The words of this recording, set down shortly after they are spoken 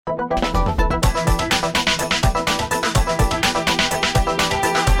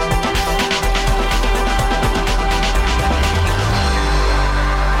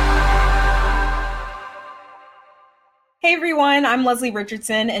everyone. I'm Leslie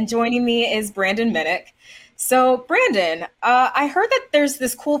Richardson, and joining me is Brandon Minnick. So, Brandon, I heard that there's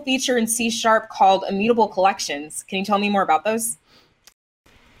this cool feature in C# called Immutable Collections. Can you tell me more about those?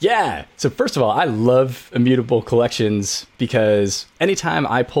 Yeah. So first of all, I love immutable collections because anytime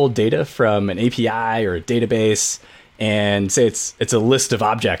I pull data from an API or a database and say it's a list of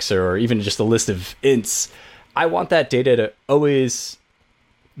objects or even just a list of ints, I want that data to always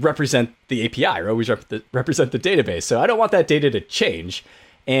represent the API or always represent the database. So I don't want that data to change.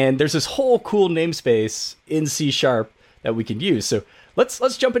 And there's this whole cool namespace in C# that we can use. So let's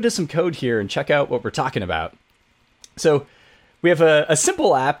jump into some code here and check out what we're talking about. So we have a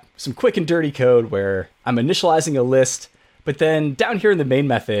simple app, some quick and dirty code where I'm initializing a list, but then down here in the main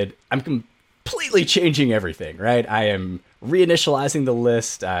method, I'm completely changing everything, right? I am reinitializing the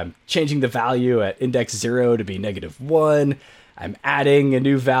list. I'm changing the value at index 0 to be -1. I'm adding a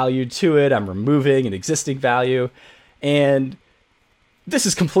new value to it. I'm removing an existing value. And this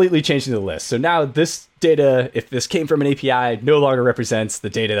is completely changing the list. So now this data, if this came from an API, no longer represents the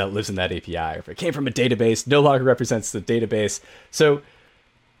data that lives in that API. If it came from a database, no longer represents the database. So,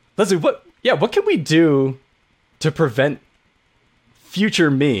 Leslie, what can we do to prevent future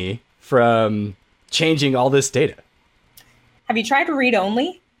me from changing all this data? Have you tried read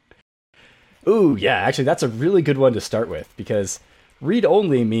only? Ooh, yeah, actually, that's a really good one to start with because read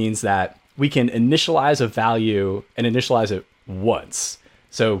only means that we can initialize a value and initialize it once.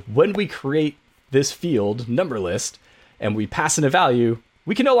 So when we create this field number list and we pass in a value,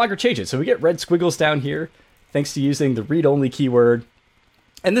 we can no longer change it. So we get red squiggles down here thanks to using the read only keyword.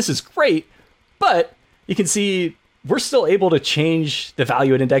 And this is great, but you can see we're still able to change the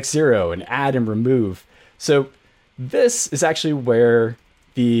value at index 0 and add and remove. So this is actually where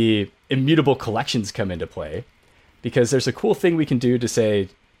the immutable collections come into play because there's a cool thing we can do to say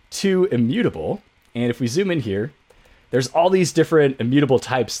to immutable. And if we zoom in here, there's all these different immutable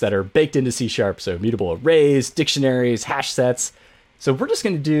types that are baked into C#. So immutable arrays, dictionaries, hash sets. So we're just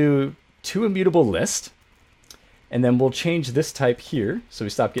going to do to immutable list. And then we'll change this type here. So we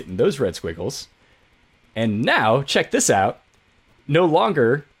stop getting those red squiggles. And now, check this out. No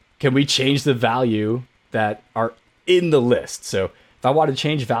longer can we change the value that are in the list. So if I want to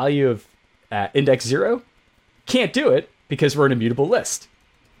change value of index 0, can't do it because we're an immutable list.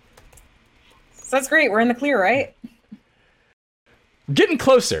 So that's great. We're in the clear, right? Getting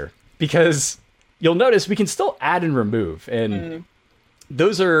closer because you'll notice we can still add and remove. And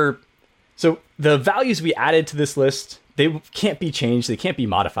those are, so the values we added to this list, they can't be changed. They can't be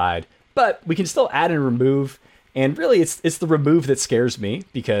modified, but we can still add and remove. And really it's the remove that scares me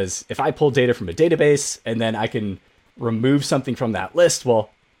because if I pull data from a database and then I can remove something from that list, well,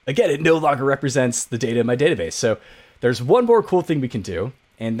 again, it no longer represents the data in my database. So there's one more cool thing we can do,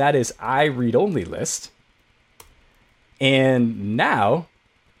 and that is I read only list. And now,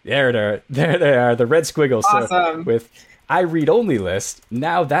 there they are, the red squiggles. Awesome. So with I read only list,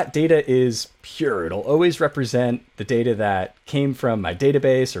 now that data is pure. It'll always represent the data that came from my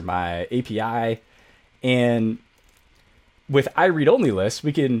database or my API. And with I read only list,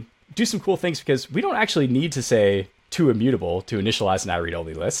 we can do some cool things because we don't actually need to say to immutable to initialize an I read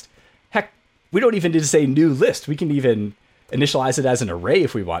only list. Heck, we don't even need to say new list. We can even initialize it as an array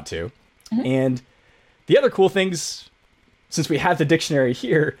if we want to. And the other cool things, since we have the dictionary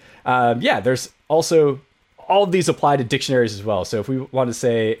here, there's also all of these apply to dictionaries as well. So if we want to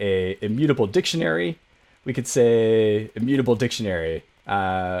say a immutable dictionary, we could say immutable dictionary.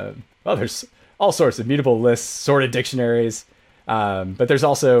 There's all sorts of immutable lists, sorted dictionaries, but there's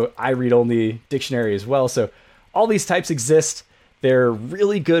also I read only dictionary as well. So all these types exist. They're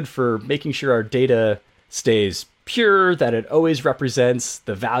really good for making sure our data stays pure, that it always represents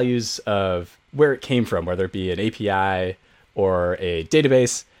the values of where it came from, whether it be an API or a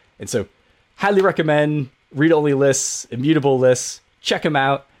database. And so highly recommend read-only lists, immutable lists. Check them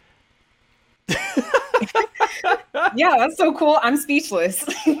out. Yeah, that's so cool. I'm speechless.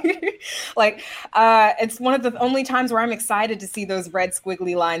 It's one of the only times where I'm excited to see those red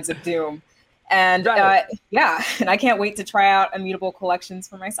squiggly lines of doom. And and I can't wait to try out immutable collections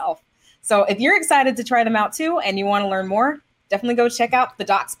for myself. So if you're excited to try them out too, and you want to learn more, definitely go check out the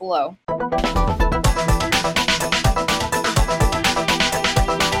docs below.